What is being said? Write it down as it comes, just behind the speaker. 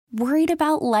Worried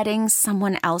about letting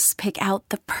someone else pick out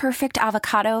the perfect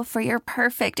avocado for your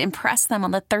perfect impress them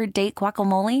on the third date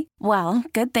guacamole? Well,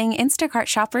 good thing Instacart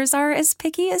shoppers are as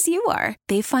picky as you are.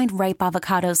 They find ripe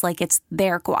avocados like it's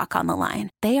their guac on the line.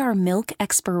 They are milk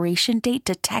expiration date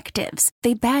detectives.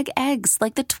 They bag eggs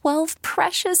like the 12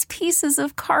 precious pieces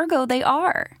of cargo they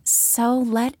are. So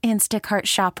let Instacart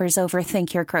shoppers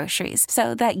overthink your groceries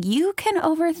so that you can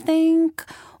overthink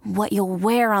what you'll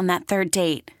wear on that third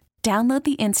date. Download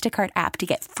the Instacart app to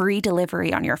get free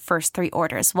delivery on your first 3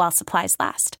 orders while supplies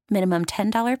last. Minimum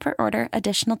 $10 per order.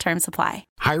 Additional terms apply.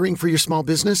 Hiring for your small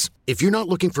business? If you're not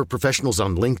looking for professionals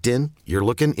on LinkedIn, you're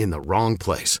looking in the wrong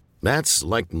place. That's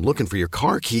like looking for your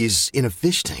car keys in a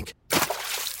fish tank.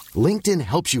 LinkedIn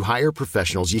helps you hire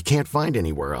professionals you can't find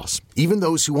anywhere else, even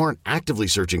those who aren't actively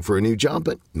searching for a new job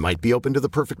but might be open to the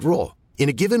perfect role. In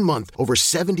a given month, over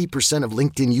 70% of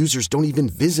LinkedIn users don't even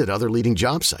visit other leading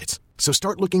job sites. So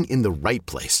start looking in the right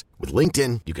place. With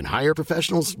LinkedIn, you can hire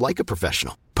professionals like a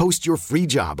professional. Post your free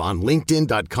job on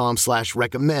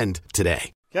linkedin.com/recommend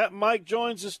today. Captain Mike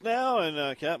joins us now.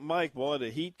 And Captain Mike, boy, the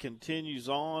heat continues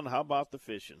on. How about the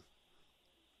fishing?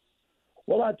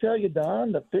 Well, I tell you,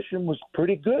 Don, the fishing was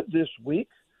pretty good this week.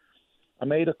 I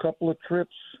made a couple of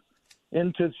trips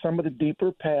into some of the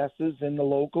deeper passes in the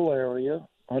local area.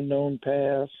 Unknown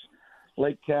Pass,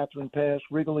 Lake Catherine Pass,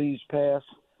 Wrigley's Pass,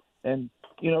 and,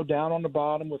 down on the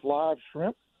bottom with live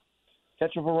shrimp,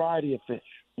 catch a variety of fish.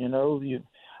 The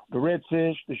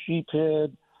redfish, the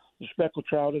sheephead, the speckled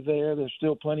trout are there. There's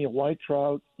still plenty of white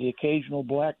trout, the occasional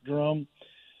black drum.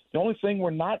 The only thing we're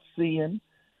not seeing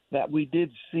that we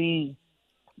did see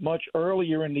much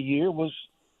earlier in the year was,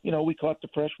 we caught the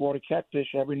freshwater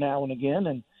catfish every now and again,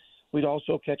 and we'd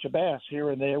also catch a bass here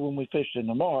and there when we fished in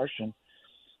the marsh. And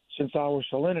since our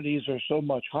salinities are so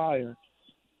much higher,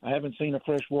 I haven't seen a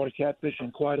freshwater catfish in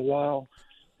quite a while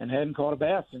and hadn't caught a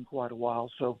bass in quite a while.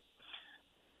 So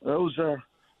those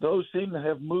seem to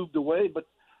have moved away, but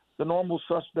the normal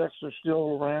suspects are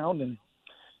still around and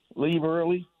leave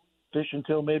early, fish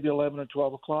until maybe 11 or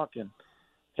 12 o'clock and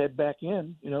head back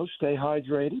in, stay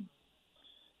hydrated.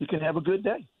 You can have a good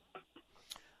day.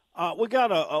 We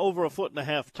got over 1.5 foot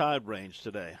tide range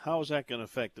today. How is that going to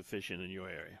affect the fishing in your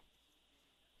area?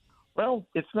 Well,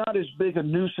 it's not as big a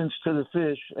nuisance to the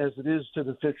fish as it is to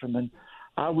the fishermen.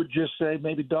 I would just say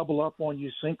maybe double up on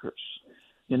your sinkers.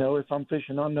 If I'm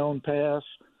fishing Unknown Pass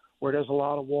where there's a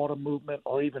lot of water movement,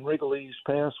 or even Wrigley's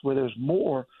Pass where there's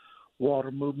more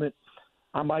water movement,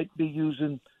 I might be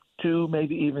using 2,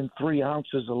 maybe even 3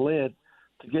 ounces of lead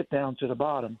to get down to the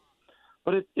bottom.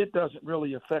 But it doesn't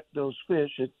really affect those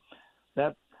fish.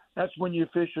 That's when your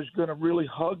fish is going to really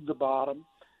hug the bottom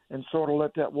and sort of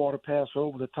let that water pass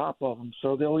over the top of them.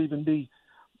 So they'll even be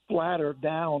flatter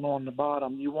down on the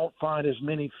bottom. You won't find as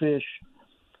many fish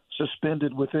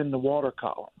suspended within the water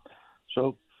column.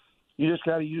 So you just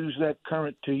got to use that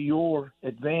current to your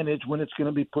advantage when it's going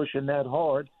to be pushing that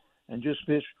hard, and just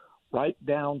fish right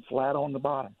down flat on the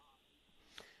bottom.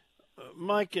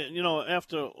 Mike,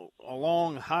 after a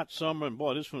long, hot summer, and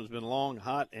boy, this one's been long,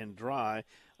 hot, and dry,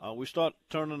 we start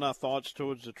turning our thoughts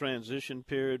towards the transition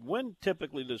period. When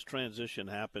typically does transition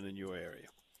happen in your area,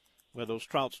 where those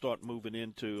trout start moving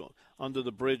into under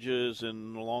the bridges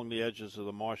and along the edges of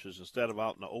the marshes instead of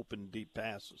out in the open, deep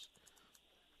passes?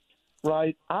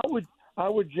 Right. I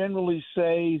would generally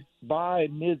say by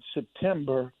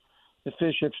mid-September, the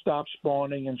fish have stopped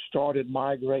spawning and started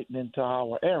migrating into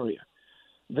our area.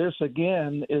 This,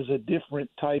 again, is a different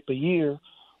type of year.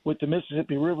 With the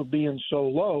Mississippi River being so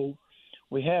low,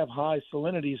 we have high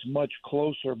salinities much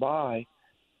closer by,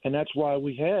 and that's why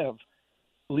we have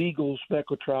legal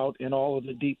speckled trout in all of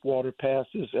the deep water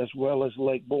passes as well as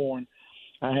Lake Bourne.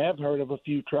 I have heard of a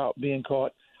few trout being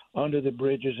caught under the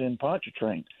bridges in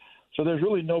Pontchartrain. So there's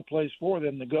really no place for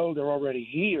them to go. They're already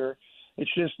here.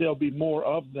 It's just there'll be more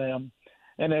of them.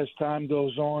 And as time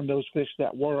goes on, those fish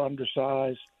that were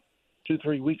undersized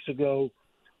 2-3 weeks ago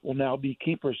will now be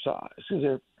keeper size. So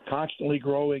they're constantly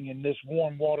growing in this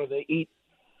warm water. They eat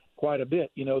quite a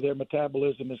bit. Their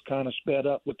metabolism is kind of sped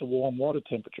up with the warm water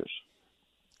temperatures.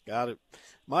 Got it.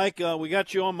 Mike, we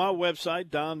got you on my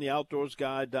website,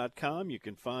 dontheoutdoorsguide.com. You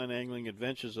can find Angling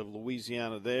Adventures of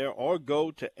Louisiana there, or go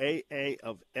to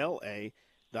aaofla.com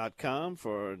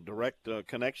for a direct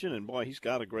connection. And, boy, he's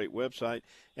got a great website.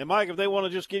 And, Mike, if they want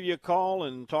to just give you a call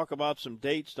and talk about some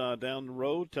dates down the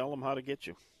road, tell them how to get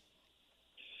you.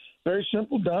 Very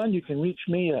simple, Don. You can reach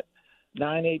me at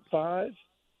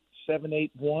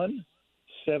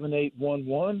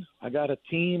 985-781-7811. I got a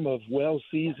team of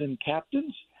well-seasoned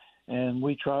captains, and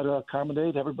we try to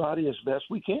accommodate everybody as best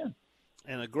we can.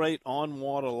 And a great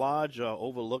on-water lodge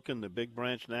overlooking the Big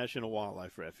Branch National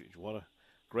Wildlife Refuge. What a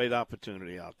great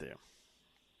opportunity out there.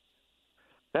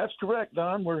 That's correct,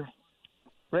 Don. We're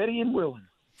ready and willing.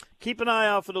 Keep an eye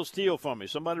out for those teal for me.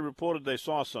 Somebody reported they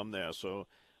saw some there, so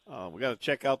we got to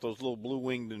check out those little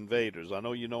blue-winged invaders. I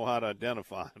know you know how to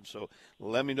identify them, so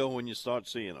let me know when you start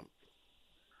seeing them.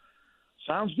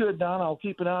 Sounds good, Don. I'll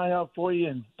keep an eye out for you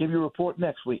and give you a report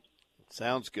next week.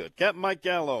 Sounds good. Captain Mike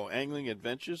Gallo, Angling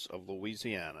Adventures of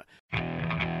Louisiana.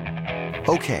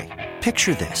 Okay,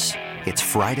 picture this. It's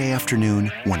Friday afternoon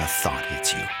when a thought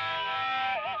hits you.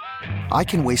 I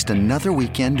can waste another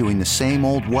weekend doing the same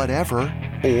old whatever,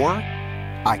 or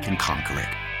I can conquer it.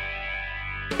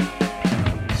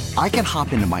 I can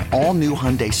hop into my all-new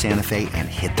Hyundai Santa Fe and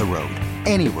hit the road.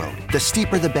 Any road. The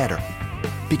steeper, the better.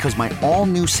 Because my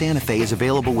all-new Santa Fe is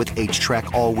available with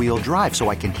H-Track all-wheel drive, so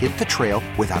I can hit the trail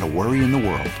without a worry in the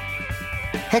world.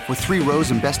 Heck, with 3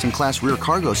 rows and best-in-class rear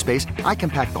cargo space, I can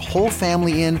pack the whole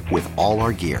family in with all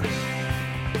our gear.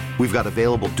 We've got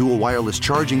available dual wireless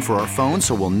charging for our phones,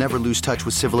 so we'll never lose touch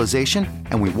with civilization,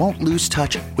 and we won't lose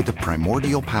touch with the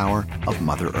primordial power of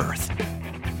Mother Earth.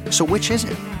 So which is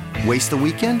it? Waste the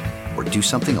weekend or do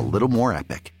something a little more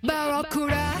epic?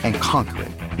 And conquer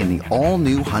it in the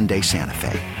all-new Hyundai Santa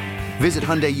Fe. Visit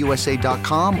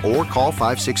HyundaiUSA.com or call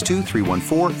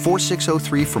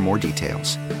 562-314-4603 for more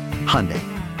details. Hyundai,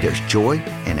 there's joy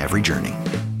in every journey.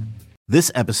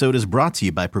 This episode is brought to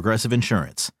you by Progressive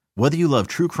Insurance. Whether you love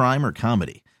true crime or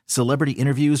comedy, celebrity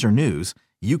interviews or news,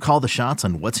 you call the shots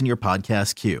on what's in your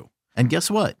podcast queue. And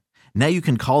guess what? Now you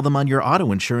can call them on your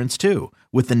auto insurance too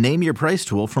with the Name Your Price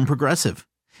tool from Progressive.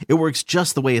 It works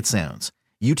just the way it sounds.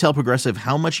 You tell Progressive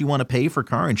how much you want to pay for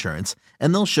car insurance,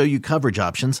 and they'll show you coverage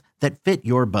options that fit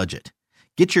your budget.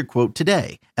 Get your quote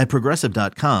today at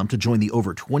Progressive.com to join the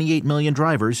over 28 million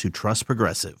drivers who trust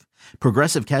Progressive.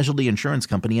 Progressive Casualty Insurance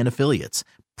Company and Affiliates.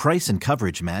 Price and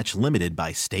coverage match limited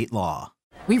by state law.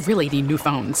 We really need new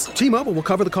phones. T-Mobile will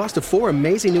cover the cost of 4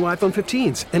 amazing new iPhone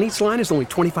 15s, and each line is only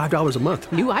 $25 a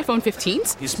month. New iPhone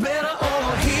 15s? It's better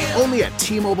over here. Only at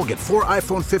T-Mobile, get 4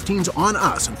 iPhone 15s on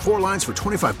us and 4 lines for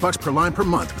 $25 per line per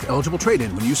month with eligible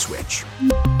trade-in when you switch.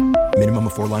 Minimum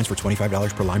of 4 lines for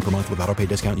 $25 per line per month with autopay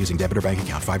discount using debit or bank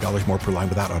account. $5 more per line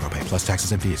without autopay, plus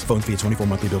taxes and fees. Phone fee at 24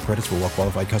 monthly bill credits for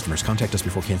well-qualified customers. Contact us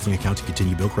before canceling account to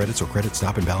continue bill credits or credit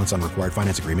stop and balance on required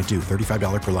finance agreement due.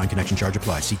 $35 per line connection charge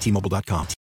applies. See T-Mobile.com.